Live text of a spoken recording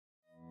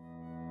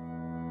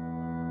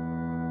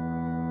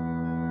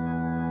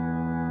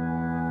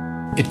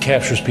It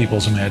captures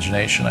people's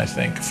imagination, I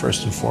think,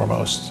 first and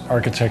foremost.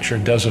 Architecture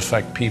does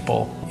affect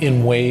people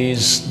in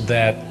ways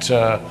that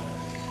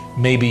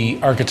maybe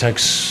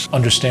architects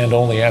understand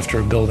only after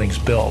a building's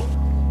built.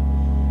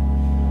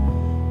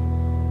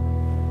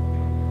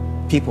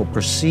 People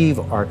perceive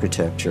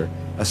architecture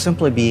as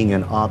simply being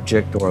an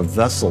object or a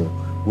vessel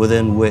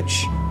within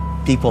which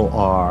people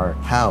are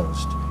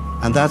housed.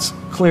 And that's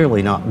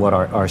clearly not what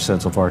our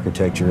sense of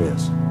architecture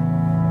is.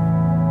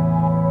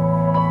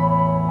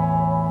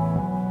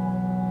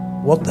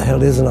 What the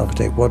hell is an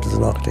architect? What does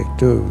an architect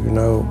do? You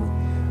know,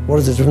 what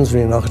is the difference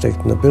between an architect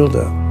and a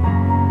builder?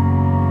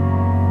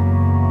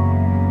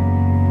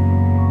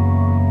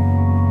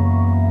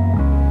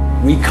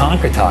 We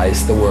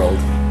concretize the world.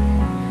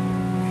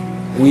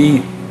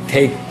 We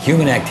take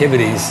human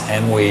activities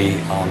and we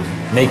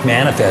make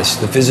manifest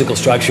the physical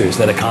structures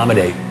that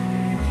accommodate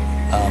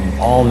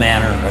all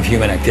manner of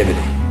human activity.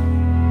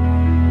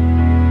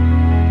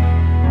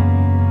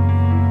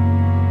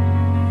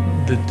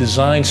 The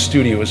design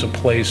studio is a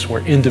place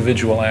where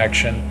individual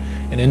action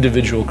and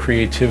individual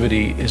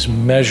creativity is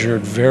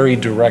measured very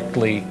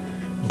directly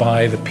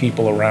by the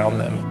people around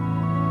them.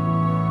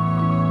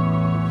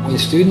 When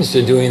students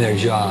are doing their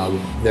job,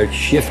 they're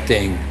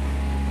shifting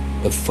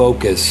the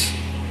focus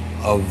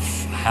of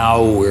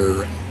how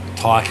we're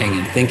talking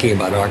and thinking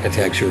about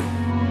architecture.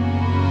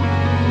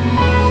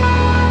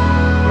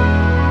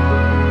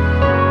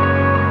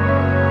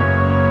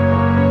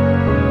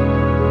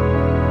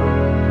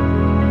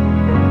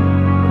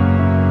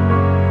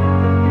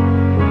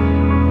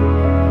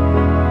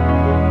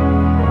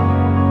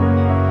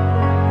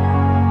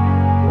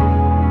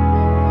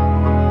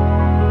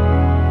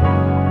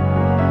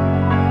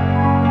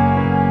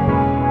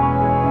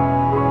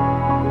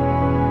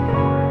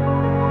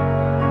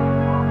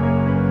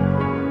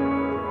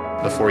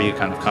 Before you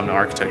kind of come to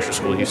architecture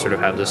school, you sort of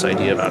have this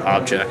idea about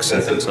objects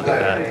and things like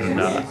that,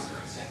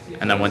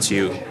 and then once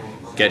you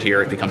get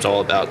here, it becomes all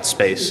about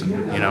space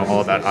and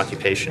all about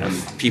occupation.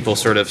 And people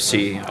sort of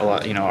see a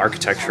lot,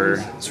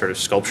 architecture sort of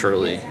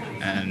sculpturally,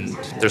 and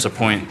there's a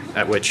point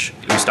at which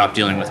you stop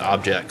dealing with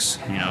objects,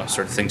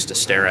 sort of things to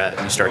stare at,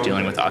 and you start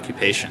dealing with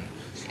occupation.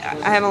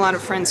 I have a lot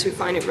of friends who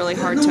find it really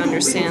hard to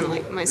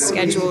understand my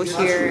schedule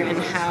here and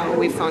how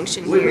we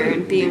function here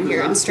and being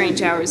here at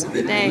strange hours of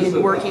the day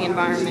and working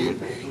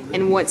environment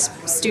and what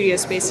studio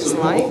space is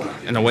like.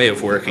 And the way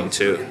of working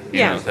too,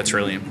 yeah. That's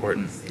really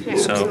important. Yeah,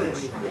 so,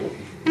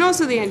 and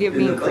also the idea of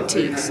being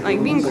critiqued.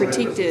 Like being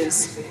critiqued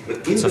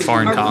it's a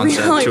foreign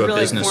concept really, to a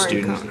really business foreign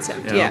student.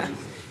 Concept. Yeah.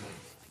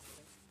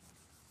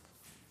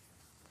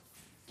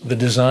 The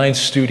design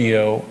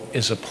studio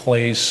is a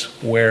place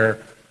where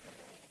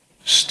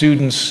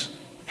students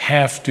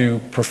have to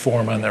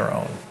perform on their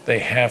own. They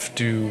have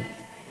to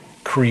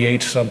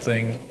create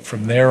something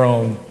from their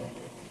own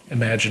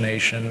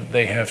imagination.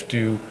 They have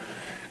to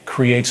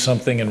create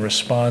something in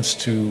response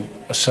to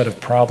a set of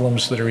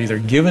problems that are either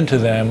given to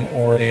them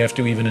or they have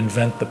to even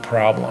invent the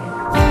problem.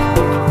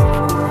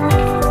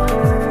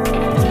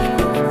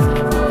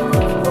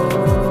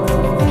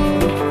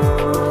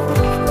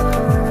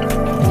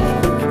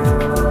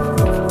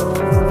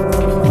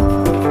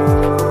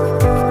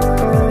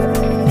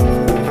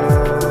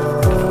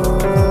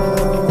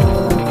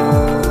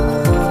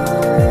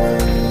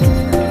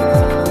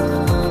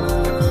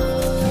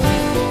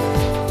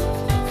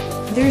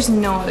 There's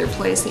no other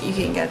place that you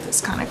can get this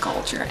kind of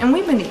culture. And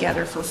we've been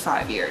together for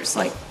 5 years,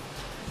 like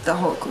the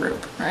whole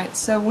group, right?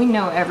 So we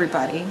know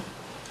everybody.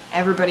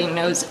 Everybody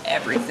knows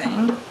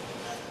everything.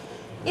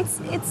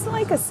 It's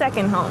like a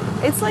second home.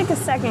 It's like a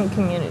second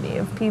community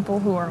of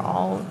people who are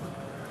all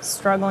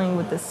struggling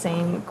with the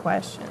same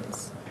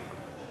questions.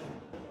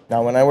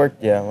 Now, when I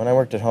worked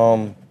at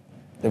home,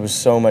 there was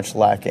so much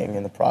lacking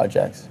in the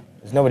projects.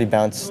 There's nobody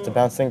to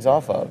bounce things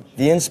off of.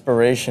 The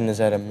inspiration is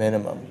at a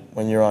minimum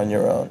when you're on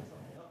your own.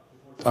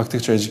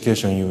 Architecture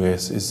education in the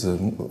US is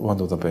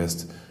one of the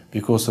best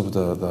because of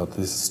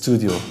this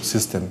studio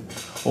system.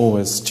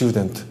 Always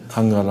students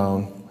hang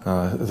around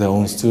their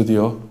own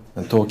studio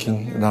and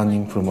talking,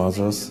 learning from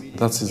others.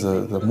 That is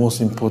the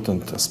most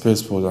important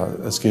space for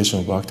the education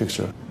of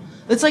architecture.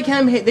 It's like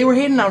they were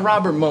hating on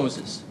Robert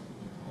Moses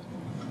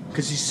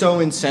because he's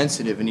so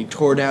insensitive and he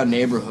tore down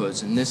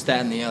neighborhoods and this,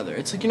 that, and the other.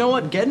 It's like, you know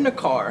what? Get in a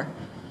car,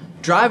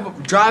 drive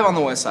on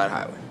the West Side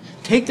Highway,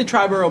 take the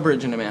Triborough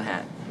Bridge into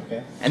Manhattan.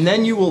 And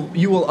then you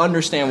will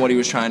understand what he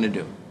was trying to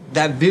do.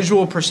 That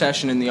visual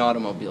procession in the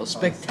automobile,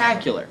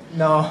 spectacular.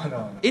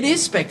 No. It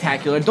is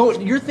spectacular.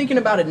 You're thinking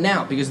about it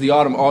now because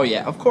oh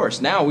yeah, of course.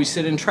 Now we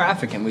sit in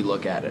traffic and we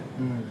look at it.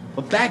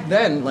 But back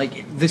then,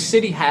 the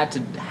city had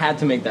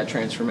to make that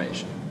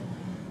transformation.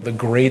 The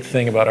great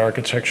thing about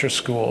architecture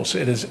schools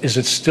is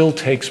it still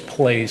takes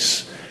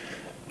place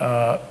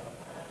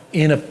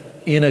in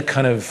a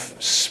kind of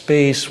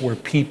space where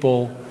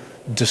people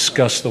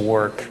discuss the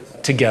work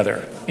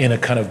together in a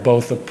kind of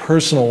both a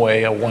personal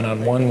way, a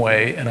one-on-one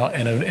way, and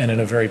in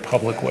a very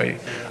public way.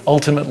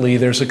 Ultimately,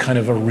 there's a kind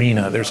of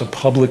arena. There's a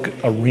public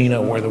arena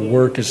where the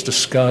work is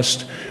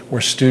discussed,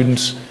 where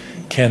students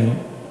can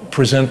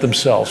present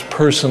themselves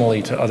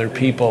personally to other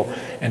people,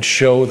 and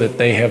show that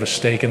they have a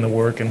stake in the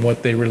work and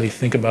what they really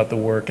think about the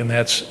work. And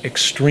that's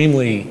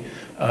extremely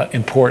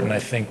important, I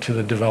think, to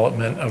the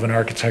development of an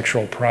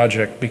architectural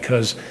project,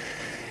 because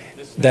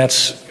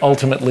that's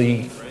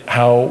ultimately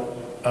how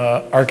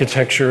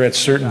architecture at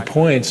certain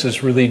points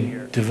is really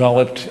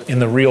developed in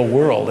the real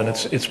world. And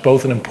it's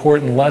both an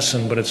important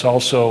lesson, but it's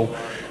also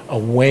a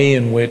way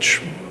in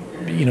which,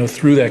 you know,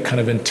 through that kind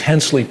of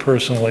intensely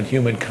personal and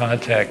human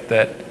contact,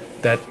 that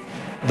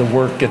the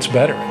work gets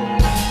better.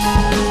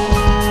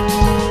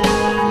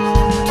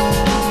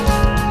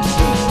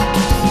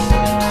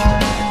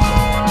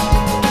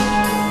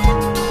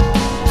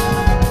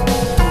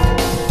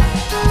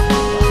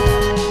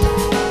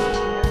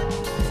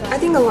 I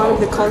think a lot of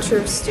the culture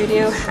of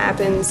studio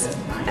happens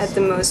at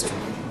the most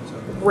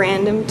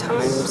random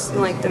times,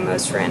 like the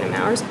most random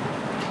hours.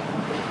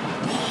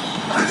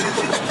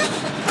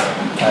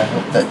 I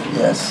hope that,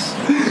 yes.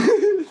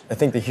 I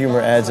think the humor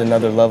adds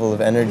another level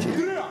of energy,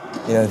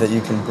 you know, that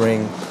you can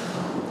bring.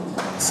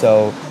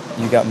 So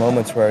you got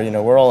moments where, you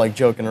know, we're all like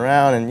joking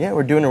around and yeah,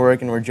 we're doing the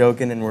work and we're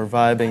joking and we're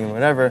vibing and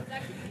whatever.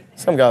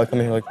 Some guy will come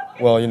in here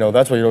like, well, you know,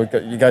 that's why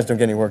you guys don't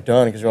get any work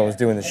done because you're always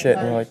doing the shit.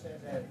 And we're like, the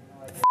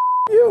f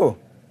you.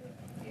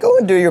 Go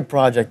and do your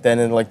project then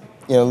and, like,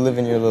 you know, live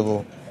in your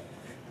little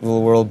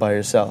world by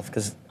yourself.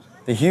 Because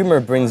the humor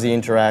brings the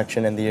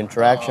interaction and the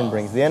interaction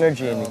brings the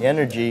energy, and the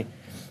energy,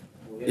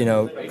 you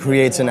know,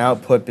 creates an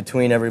output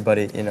between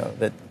everybody, you know,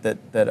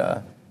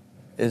 that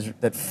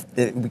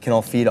we can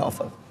all feed off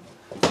of.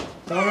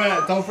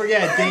 Don't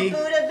forget, D,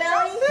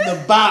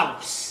 the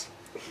boss.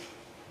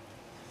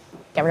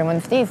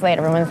 Everyone stays late,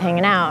 everyone's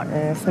hanging out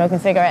and smoking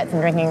cigarettes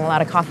and drinking a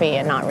lot of coffee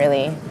and not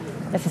really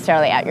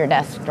necessarily at your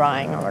desk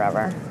drawing or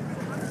whatever.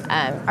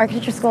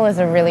 Architecture school is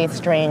a really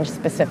strange,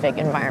 specific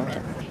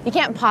environment. You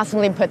can't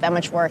possibly put that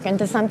much work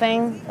into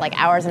something, like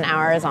hours and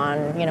hours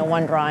on, you know,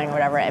 one drawing or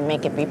whatever, and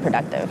make it be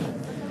productive.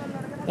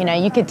 You know,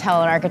 you could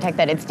tell an architect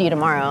that it's due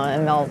tomorrow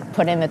and they'll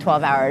put in the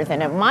 12 hours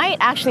and it might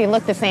actually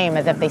look the same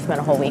as if they spent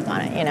a whole week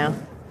on it, you know?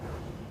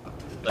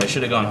 I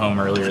should have gone home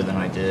earlier than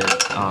I did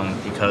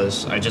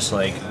because I just,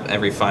 like,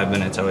 every 5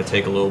 minutes I would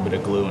take a little bit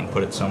of glue and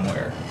put it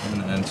somewhere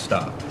and then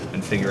stop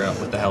and figure out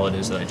what the hell it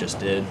is that I just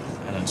did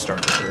and then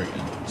start over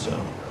again,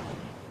 so.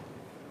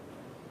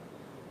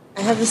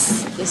 I have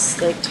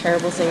this like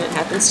terrible thing that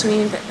happens to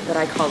me that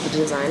I call the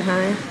design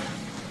high,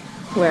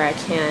 where I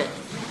can't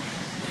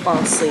fall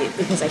asleep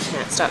because I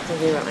can't stop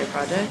thinking about my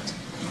project.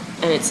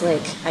 And it's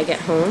like I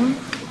get home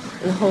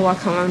and the whole walk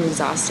home I'm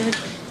exhausted.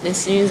 And as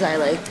soon as I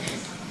like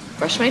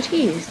brush my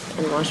teeth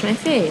and wash my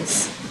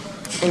face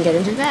and get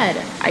into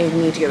bed, I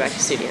need to go back to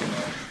studio.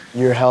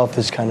 Your health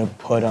is kind of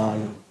put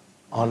on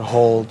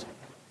hold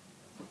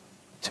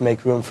to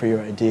make room for your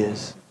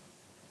ideas.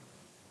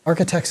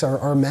 Architects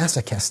are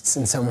masochists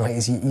in some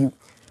ways.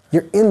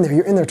 You're in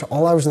there to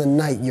all hours of the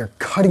night. You're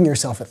cutting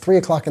yourself at 3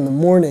 o'clock in the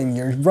morning.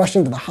 You're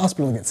rushing to the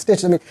hospital to get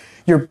stitched. I mean,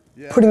 you're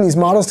putting these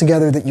models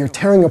together that you're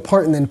tearing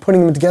apart and then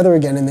putting them together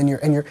again, and then you're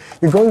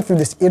going through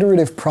this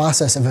iterative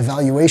process of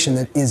evaluation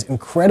that is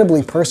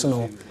incredibly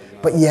personal,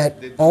 but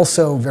yet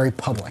also very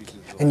public.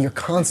 And you're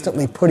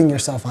constantly putting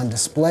yourself on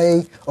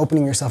display,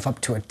 opening yourself up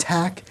to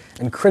attack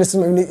and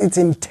criticism. I mean, it's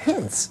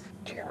intense.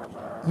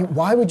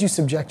 Why would you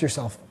subject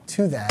yourself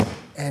to that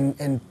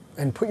and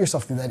put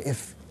yourself through that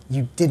if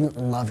you didn't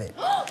love it?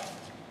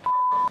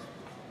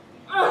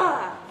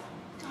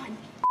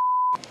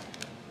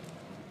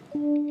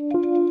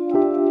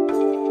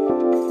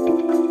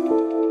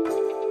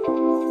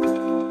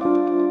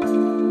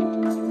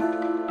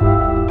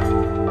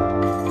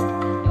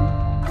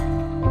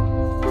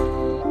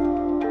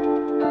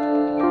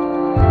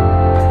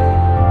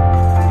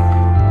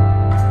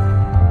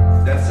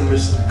 That's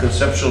a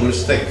conceptual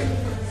mistake.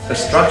 A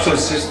structural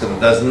system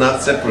does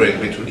not separate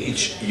between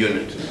each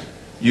unit.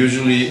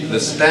 Usually the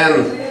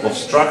span of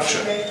structure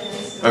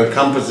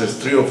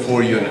encompasses 3 or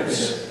 4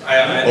 units,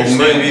 or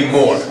maybe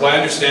more. Well, I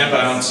understand,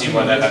 but I don't see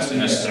why that has to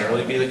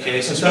necessarily be the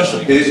case,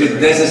 especially It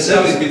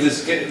necessarily be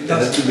this case. It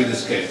has to be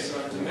this case.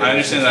 I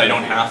understand that I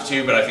don't have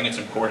to, but I think it's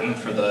important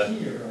for the,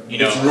 you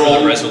know, It's for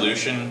wrong. the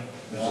resolution.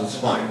 It's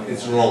fine.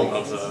 It's wrong.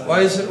 Of the,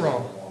 Why is it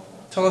wrong?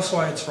 Tell us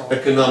why it's wrong.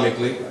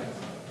 Economically.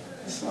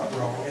 It's not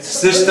wrong.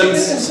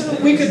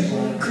 Systems. We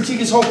could critique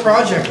his whole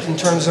project in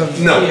terms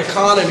of No, the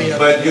economy of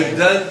but you're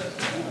done.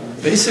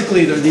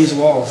 Basically, they're these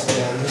walls,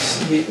 Dan.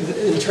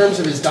 In terms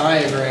of his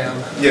diagram.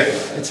 Yeah,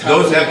 it's how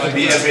those we have to like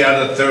be this. every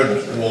other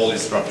third wall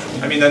is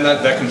structural. I mean, then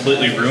that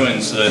completely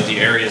ruins the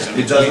areas in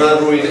It does between.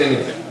 not ruin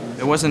anything.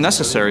 It wasn't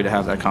necessary to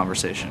have that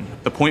conversation.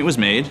 The point was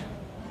made,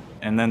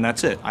 and then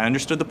that's it. I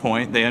understood the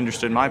point, they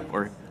understood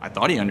or I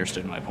thought he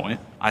understood my point.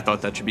 I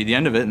thought that should be the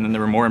end of it, and then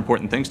there were more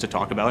important things to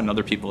talk about and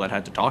other people that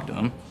had to talk to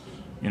them,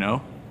 you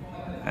know,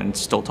 and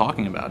still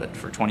talking about it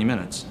for 20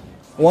 minutes.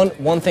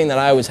 One thing that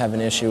I always have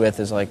an issue with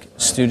is like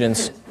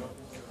students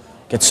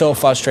get so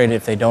frustrated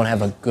if they don't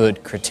have a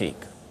good critique.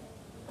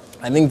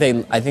 I think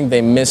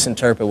they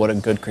misinterpret what a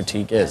good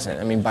critique is.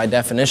 I mean, by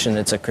definition,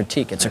 it's a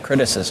critique, it's a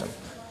criticism.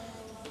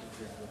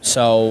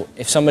 So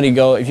if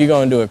you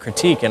go into a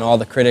critique and all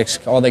the critics,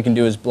 all they can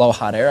do is blow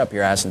hot air up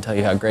your ass and tell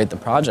you how great the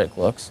project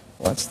looks,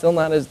 well, that's still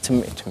not,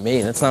 to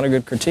me, that's not a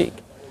good critique.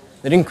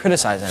 They didn't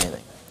criticize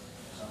anything.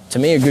 To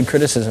me, a good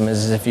criticism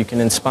is if you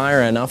can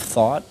inspire enough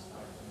thought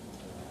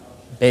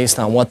based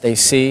on what they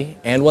see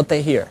and what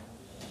they hear.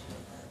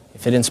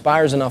 If it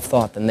inspires enough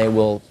thought, then they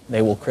will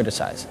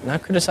criticize.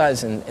 Not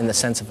criticize in the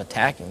sense of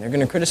attacking. They're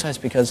going to criticize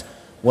because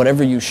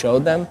whatever you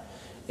showed them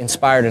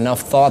inspired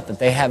enough thought that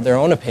they have their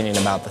own opinion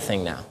about the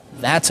thing now.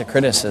 That's a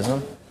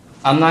criticism.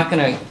 I'm not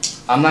gonna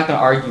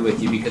argue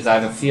with you because I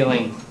have a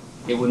feeling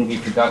it wouldn't be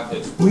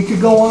productive. We could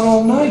go on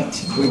all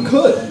night. We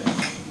could.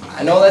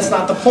 I know that's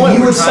not the point.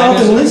 You would stop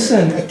and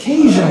listen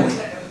occasionally.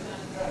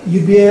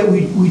 We'd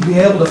be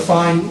able to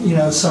find, you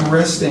know, some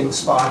resting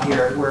spot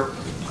here where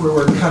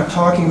we're kind of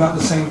talking about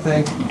the same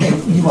thing,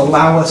 and you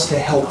allow us to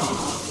help you.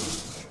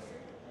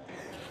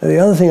 The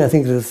other thing I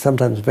think that is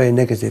sometimes very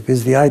negative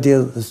is the idea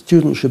that the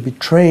student should be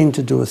trained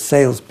to do a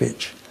sales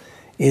pitch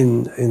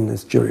in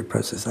this jury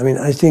process. I mean,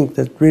 I think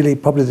that really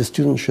probably the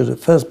student should at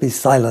first be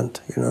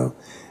silent, you know,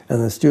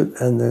 and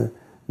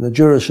the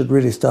jurors should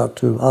really start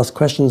to ask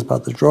questions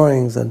about the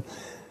drawings and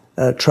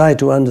try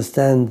to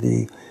understand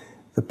the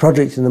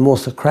project in a more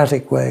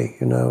Socratic way,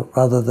 you know,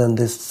 rather than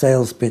this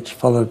sales pitch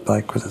followed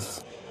by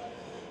criticism.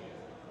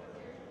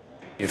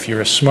 If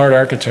you're a smart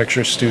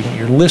architecture student,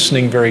 you're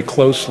listening very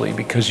closely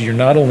because you're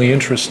not only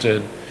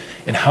interested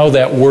in how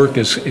that work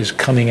is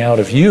coming out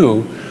of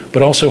you,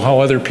 but also how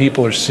other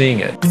people are seeing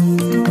it.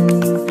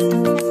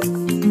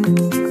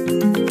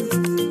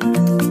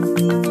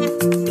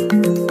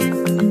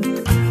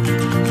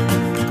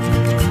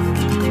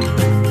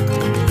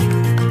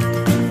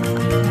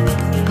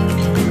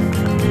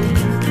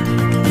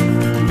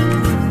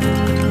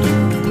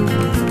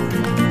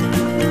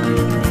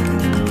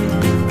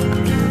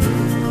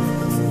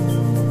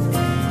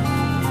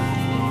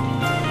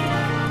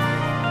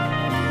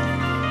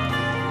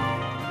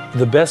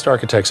 The best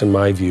architects, in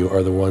my view,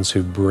 are the ones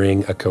who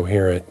bring a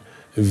coherent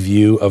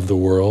view of the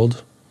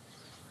world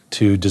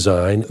to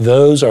design.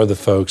 Those are the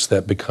folks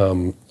that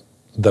become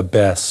the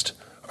best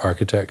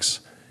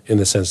architects in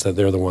the sense that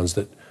they're the ones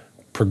that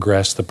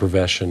progress the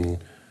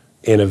profession,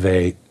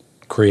 innovate,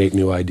 create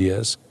new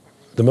ideas.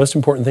 The most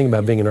important thing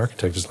about being an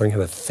architect is learning how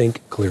to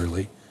think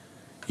clearly.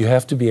 You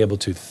have to be able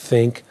to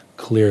think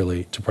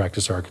clearly to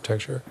practice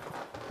architecture.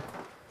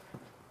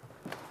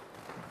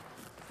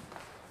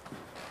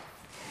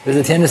 There's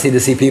a tendency to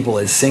see people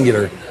as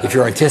singular. If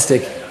you're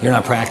artistic, you're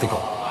not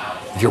practical.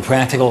 If you're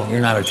practical,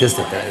 you're not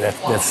artistic.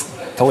 That's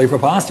totally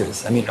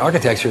preposterous. I mean,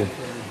 architecture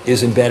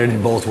is embedded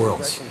in both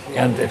worlds.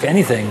 And if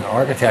anything,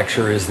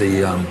 architecture is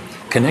the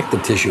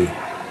connective tissue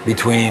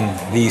between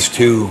these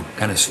two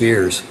kind of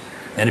spheres.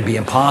 And it'd be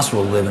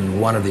impossible to live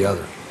in one or the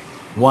other.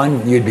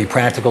 One, you'd be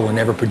practical and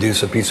never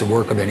produce a piece of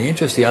work of any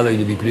interest. The other,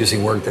 you'd be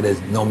producing work that has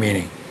no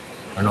meaning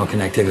or no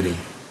connectivity.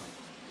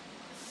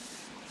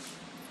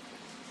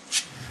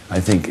 I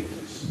think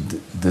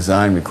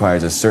design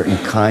requires a certain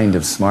kind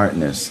of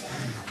smartness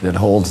that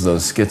holds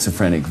those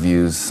schizophrenic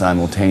views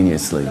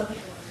simultaneously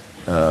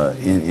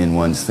in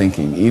one's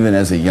thinking. Even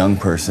as a young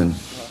person,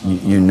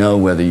 you know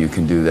whether you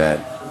can do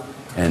that.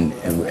 And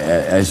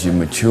as you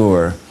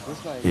mature,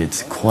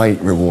 it's quite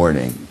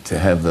rewarding to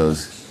have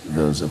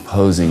those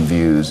opposing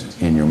views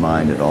in your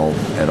mind at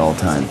all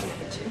times.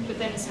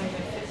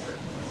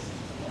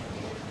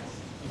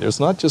 There's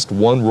not just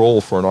one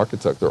role for an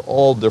architect. There are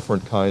all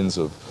different kinds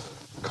of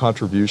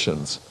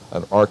contributions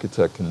an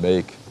architect can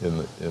make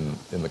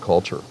in the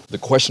culture. The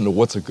question of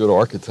what's a good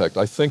architect,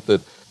 I think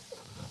that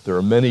there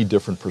are many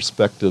different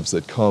perspectives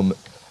that come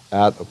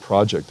at a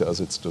project as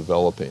it's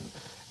developing.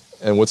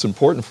 And what's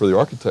important for the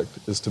architect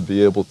is to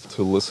be able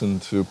to listen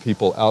to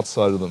people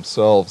outside of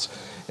themselves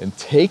and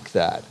take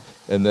that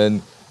and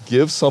then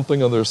give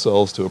something of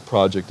themselves to a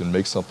project and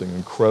make something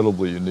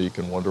incredibly unique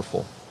and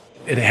wonderful.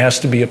 It has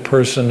to be a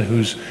person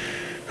who's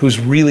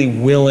really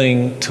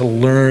willing to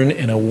learn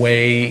in a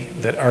way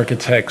that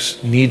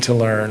architects need to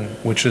learn,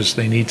 which is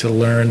they need to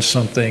learn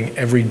something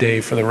every day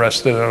for the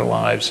rest of their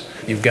lives.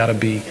 You've got to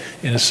be,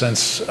 in a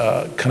sense,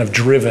 kind of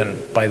driven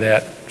by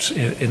that,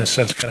 in a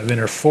sense, kind of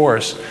inner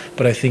force.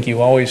 But I think you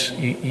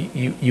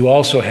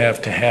also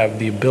have to have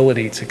the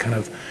ability to kind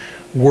of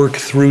work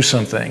through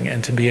something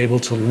and to be able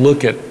to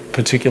look at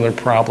particular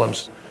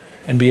problems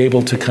and be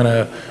able to kind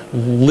of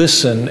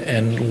listen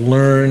and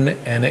learn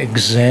and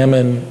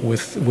examine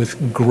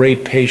with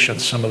great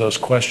patience some of those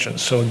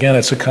questions. So again,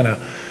 it's a kind of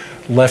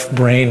left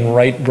brain,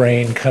 right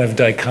brain kind of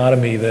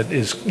dichotomy that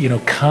is,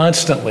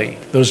 constantly,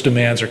 those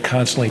demands are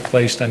constantly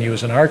placed on you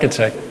as an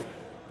architect.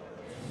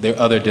 There are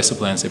other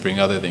disciplines that bring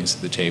other things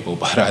to the table,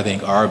 but I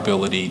think our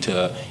ability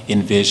to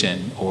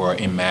envision or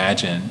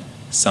imagine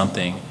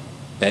something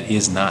that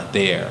is not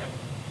there,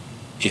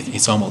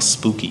 it's almost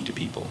spooky to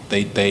people.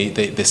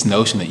 This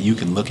notion that you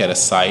can look at a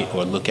site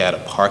or look at a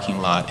parking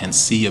lot and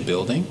see a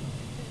building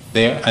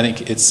there, I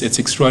think it's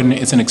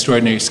extraordinary. It's an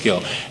extraordinary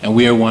skill, and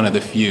we are one of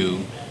the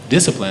few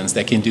disciplines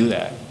that can do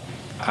that.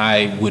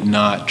 I would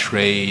not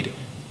trade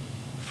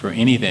for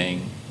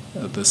anything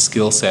the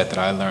skill set that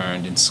I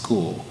learned in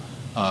school,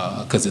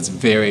 because it's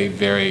very,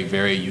 very,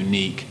 very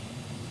unique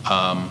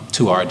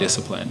to our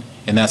discipline,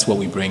 and that's what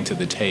we bring to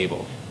the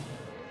table.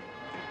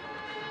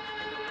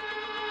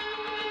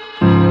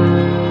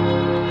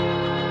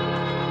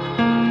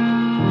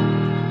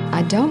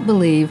 I don't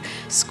believe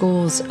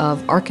schools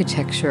of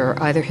architecture,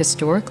 either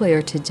historically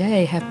or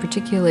today, have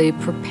particularly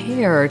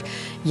prepared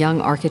young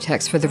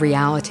architects for the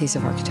realities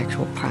of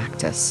architectural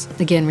practice.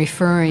 Again,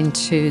 referring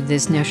to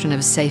this notion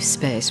of a safe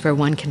space where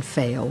one can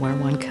fail, where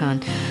one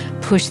can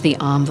push the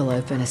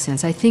envelope in a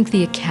sense. I think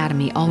the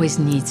academy always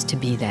needs to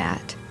be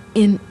that.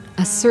 In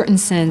a certain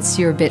sense,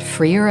 you're a bit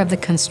freer of the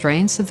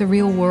constraints of the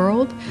real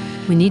world.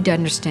 We need to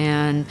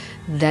understand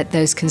that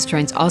those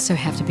constraints also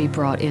have to be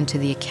brought into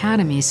the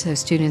academy so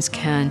students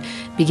can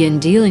begin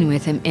dealing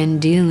with them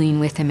and dealing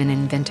with them in an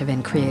inventive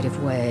and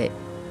creative way.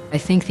 I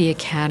think the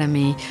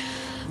academy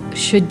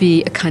should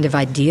be a kind of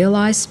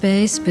idealized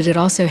space, but it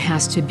also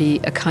has to be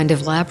a kind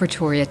of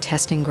laboratory, a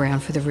testing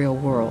ground for the real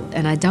world.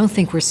 And I don't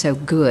think we're so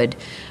good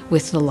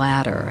with the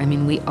latter. I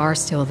mean, we are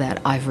still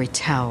that ivory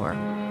tower.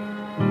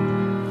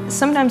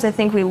 Sometimes I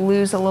think we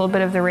lose a little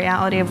bit of the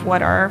reality of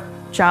what our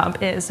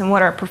job is and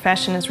what our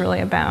profession is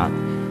really about.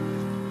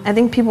 I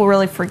think people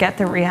really forget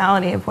the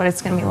reality of what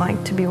it's going to be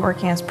like to be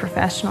working as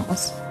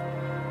professionals.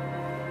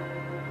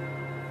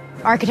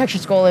 Architecture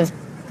school is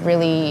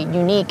really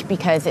unique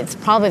because it's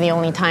probably the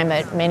only time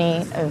that many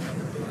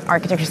of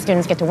architecture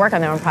students get to work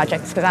on their own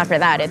projects, because after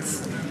that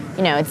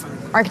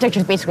architecture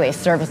is basically a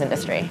service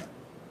industry.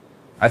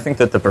 I think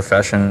that the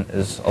profession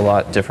is a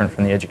lot different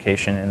from the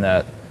education in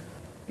that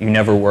you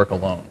never work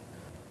alone.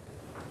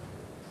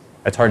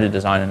 It's hard to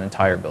design an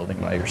entire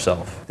building by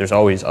yourself. There's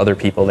always other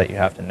people that you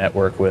have to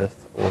network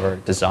with or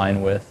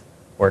design with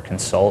or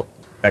consult.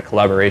 That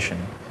collaboration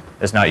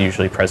is not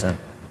usually present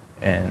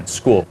in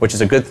school, which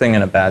is a good thing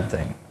and a bad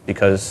thing,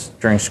 because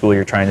during school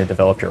you're trying to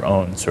develop your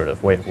own sort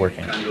of way of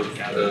working. You're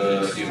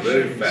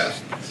very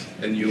fast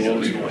and you're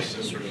always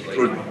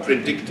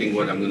predicting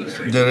what I'm going to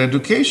say. Their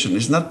education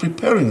is not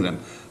preparing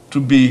them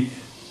to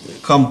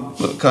become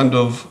kind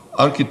of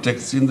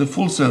architects in the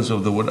full sense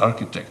of the word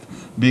architect,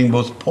 being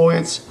both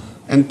poets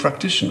and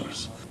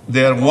practitioners.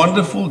 They are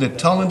wonderful, they're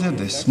talented,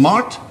 they're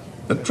smart.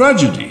 The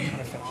tragedy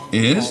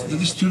is that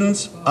the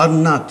students are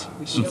not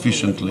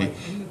sufficiently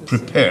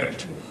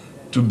prepared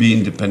to be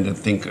independent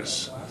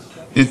thinkers.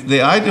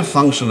 They either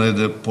function at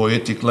the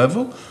poetic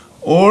level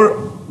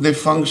or they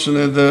function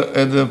at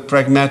the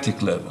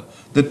pragmatic level.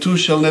 The two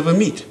shall never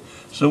meet.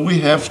 So we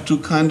have to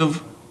kind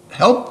of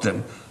help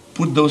them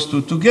put those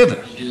two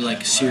together. Do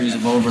like a series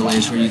of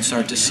overlays where you'd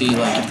start to see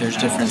like if there's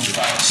different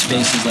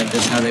spaces like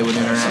this, how they would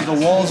interact. So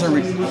the walls are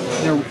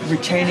they're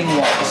retaining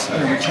walls.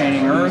 They're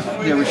retaining earth.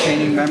 They're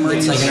retaining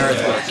memories. It's like an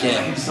earthquake,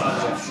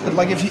 yeah. But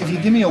like if you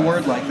give me a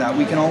word like that,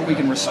 we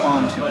can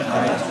respond to it.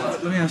 Right?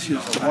 Let me ask you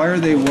this: why are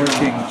they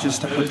working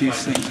just to put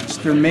these things?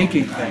 They're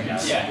making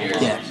things.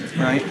 Yeah.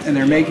 Right, and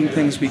they're making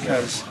things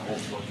because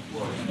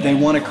they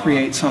want to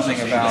create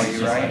something of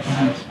value, right?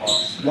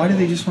 Mm-hmm. Why do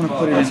they just want to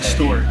put it in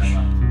storage?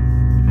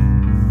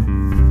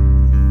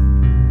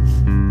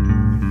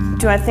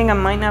 Do I think I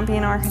might not be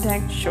an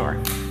architect? Sure.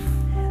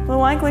 The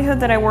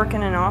likelihood that I work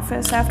in an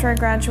office after I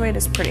graduate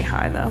is pretty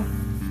high, though.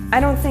 I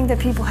don't think that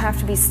people have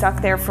to be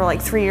stuck there for like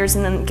 3 years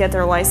and then get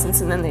their license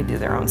and then they do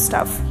their own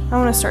stuff. I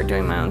want to start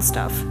doing my own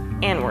stuff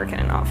and work in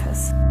an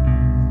office.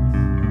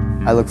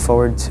 I look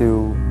forward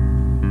to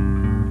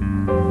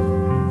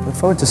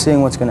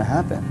seeing what's going to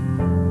happen.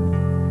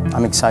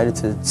 I'm excited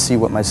to see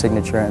what my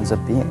signature ends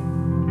up being.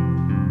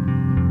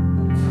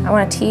 I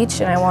want to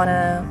teach and I want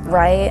to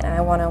write and I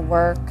want to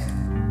work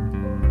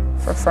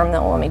for a firm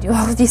that will let me do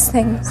all of these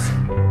things.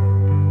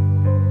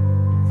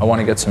 I want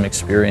to get some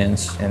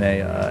experience in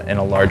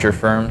a larger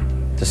firm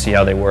to see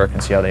how they work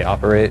and see how they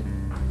operate.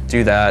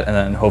 Do that, and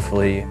then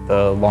hopefully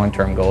the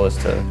long-term goal is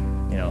to,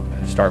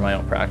 start my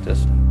own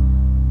practice.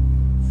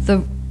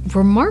 The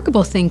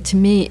remarkable thing to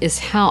me is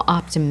how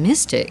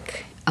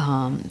optimistic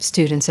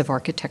students of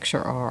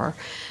architecture are,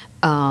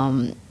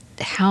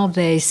 how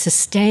they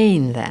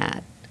sustain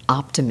that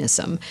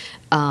optimism.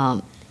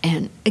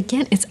 And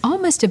again, it's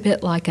almost a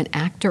bit like an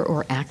actor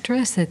or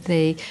actress, that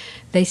they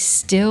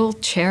still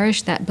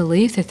cherish that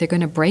belief that they're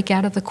going to break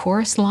out of the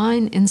chorus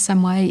line in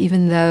some way,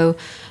 even though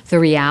the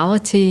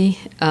reality,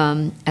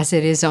 as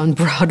it is on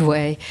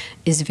Broadway,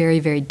 is very,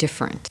 very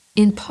different.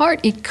 In part,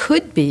 it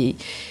could be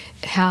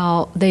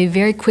how they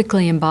very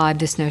quickly imbibe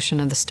this notion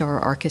of the star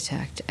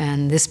architect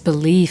and this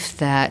belief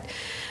that,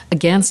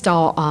 against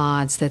all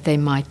odds, that they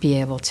might be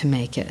able to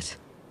make it.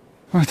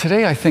 Well,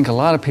 today I think a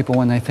lot of people,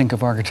 when they think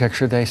of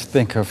architecture, they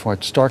think of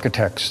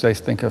architects. They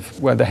think of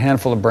the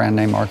handful of brand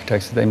name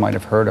architects that they might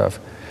have heard of,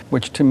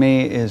 which to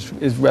me is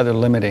rather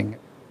limiting.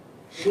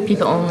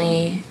 People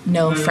only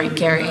know Frank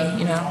Gehry,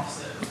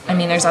 I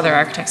mean, there's other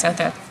architects out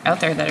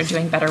there that are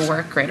doing better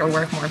work, greater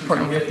work, more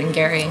important work than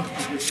Gehry.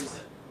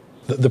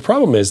 The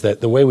problem is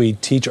that the way we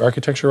teach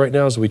architecture right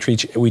now is we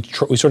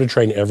sort of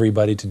train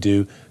everybody to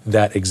do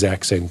that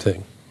exact same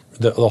thing.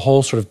 The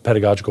whole sort of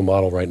pedagogical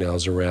model right now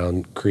is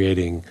around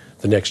creating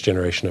the next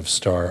generation of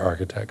star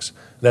architects.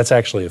 That's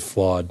actually a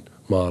flawed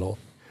model.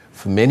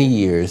 For many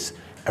years,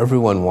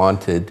 everyone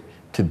wanted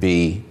to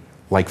be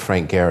like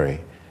Frank Gehry.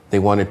 They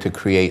wanted to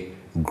create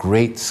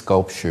great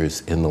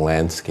sculptures in the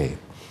landscape.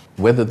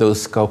 Whether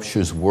those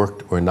sculptures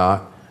worked or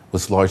not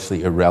was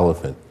largely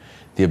irrelevant.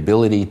 The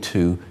ability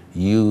to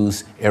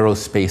use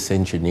aerospace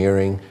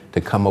engineering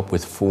to come up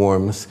with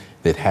forms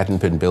that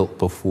hadn't been built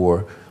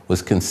before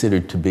was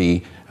considered to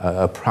be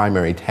a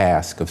primary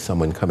task of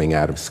someone coming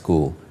out of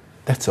school.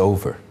 That's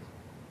over.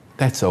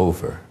 That's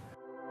over.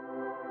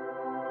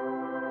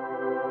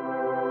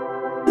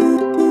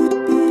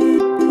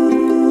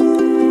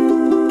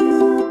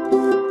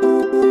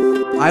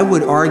 I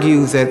would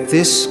argue that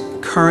this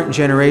current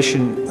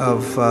generation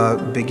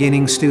of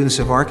beginning students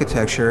of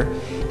architecture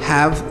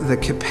have the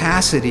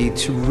capacity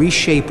to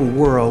reshape a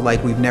world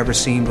like we've never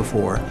seen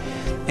before.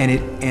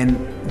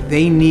 And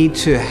they need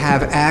to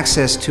have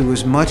access to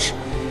as much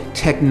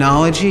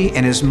technology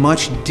and as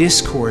much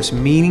discourse,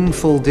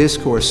 meaningful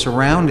discourse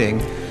surrounding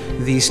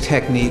these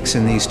techniques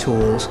and these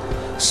tools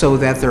so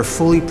that they're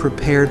fully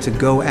prepared to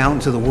go out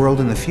into the world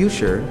in the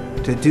future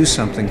to do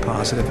something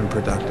positive and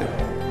productive.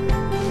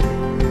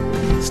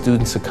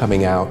 Students are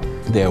coming out,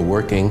 they're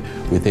working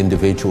with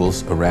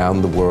individuals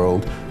around the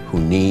world who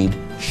need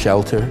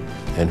shelter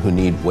and who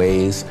need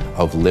ways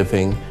of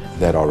living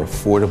that are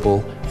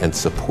affordable and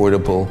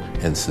supportable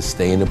and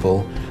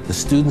sustainable. The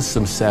students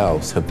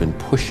themselves have been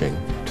pushing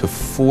to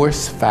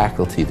force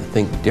faculty to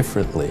think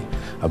differently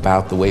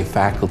about the way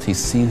faculty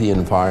see the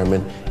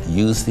environment,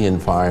 use the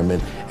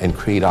environment, and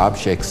create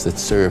objects that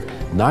serve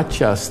not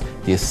just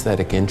the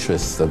aesthetic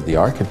interests of the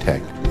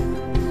architect.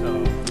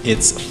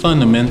 It's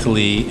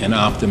fundamentally an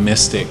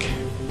optimistic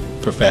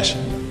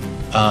profession.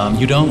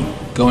 You don't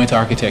go into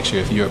architecture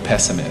if you're a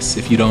pessimist,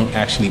 if you don't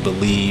actually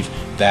believe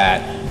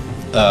that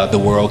the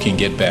world can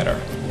get better.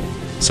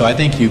 So I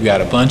think you've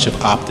got a bunch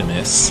of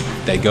optimists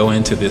that go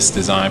into this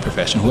design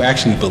profession who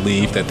actually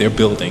believe that their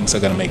buildings are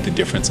going to make the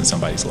difference in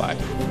somebody's life.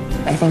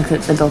 I think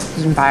that the built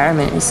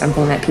environment is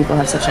something that people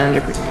have such an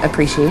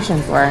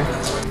appreciation for.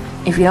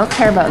 If you don't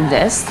care about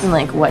this, then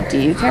like what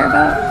do you care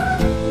about?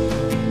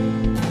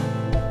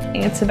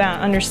 It's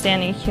about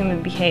understanding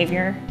human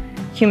behavior,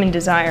 human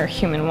desire,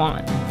 human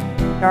want.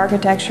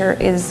 Architecture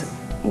is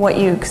what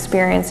you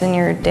experience in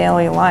your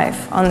daily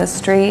life on the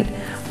street,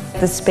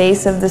 the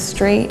space of the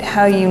street,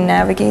 how you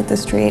navigate the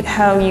street,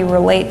 how you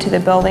relate to the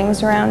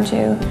buildings around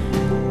you.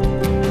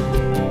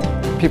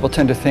 People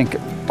tend to think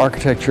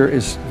architecture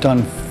is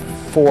done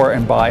for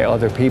and by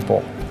other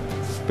people.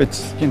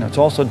 It's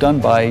also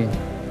done by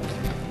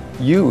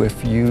you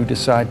if you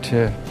decide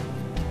to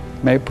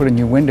maybe put a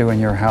new window in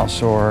your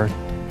house or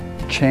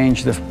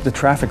change the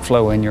traffic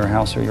flow in your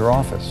house or your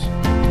office.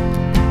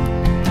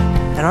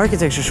 At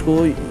architecture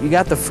school, you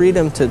got the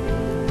freedom to,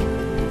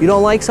 you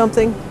don't like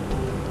something,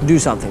 do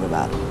something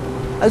about it.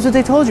 That's what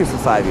they told you for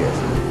 5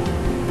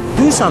 years.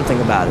 Do something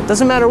about it.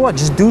 Doesn't matter what,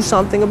 just do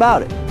something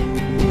about it.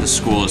 The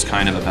school is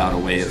kind of about a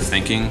way of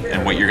thinking,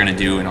 and what you're going to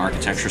do in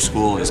architecture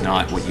school is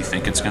not what you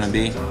think it's going to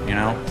be, you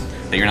know?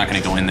 That you're not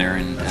going to go in there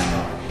and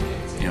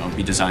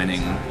be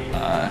designing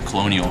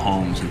colonial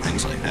homes and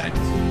things like that.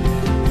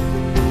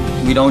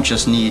 We don't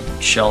just need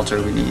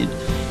shelter, we need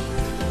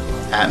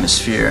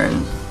atmosphere,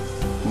 and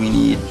we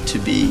need to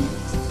be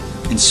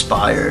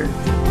inspired.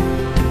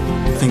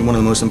 I think one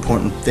of the most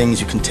important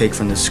things you can take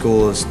from this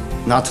school is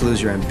not to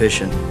lose your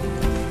ambition.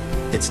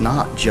 It's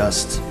not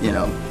just,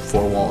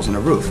 4 walls and a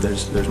roof.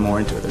 There's more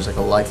into it. There's like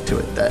a life to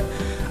it that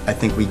I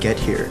think we get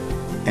here,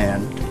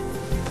 and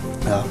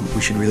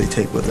we should really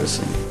take with us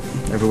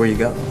everywhere you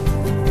go.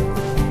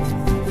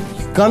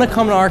 You're gonna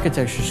come to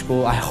architecture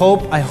school. I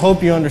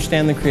hope you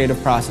understand the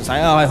creative process.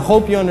 I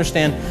hope you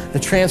understand the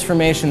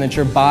transformation that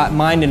your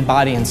mind and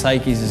body and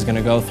psyche is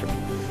gonna go through,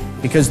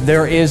 because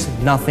there is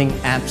nothing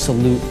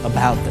absolute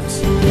about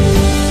this.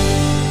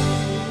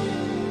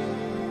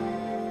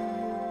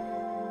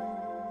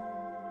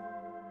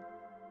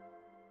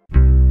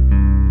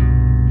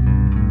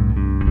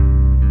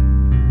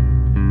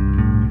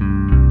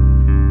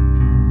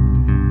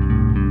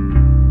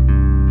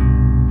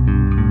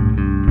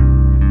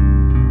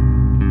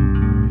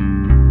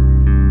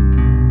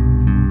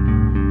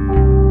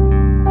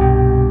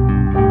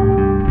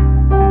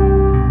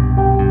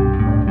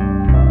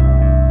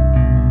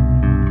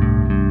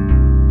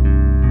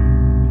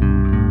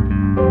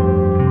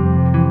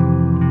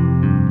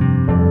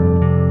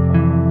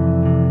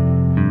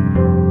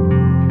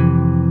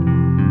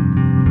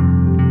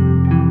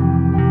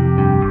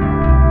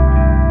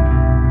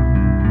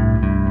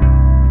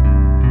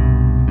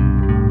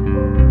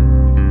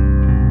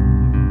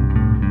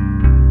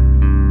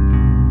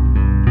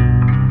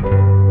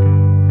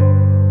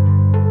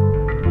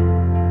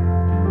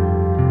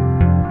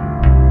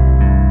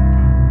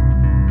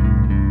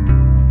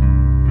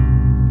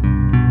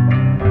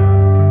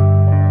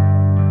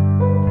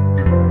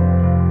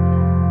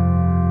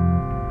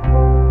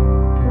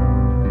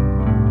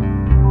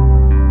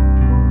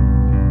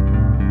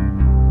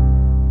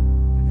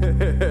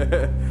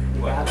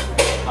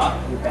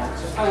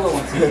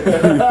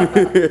 Huh?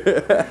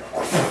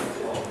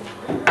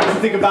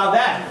 Think about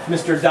that,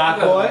 Mr. Doc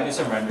Boy.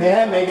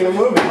 Yeah, making a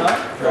movie,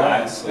 huh?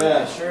 Right.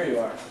 Yeah, sure you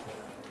are.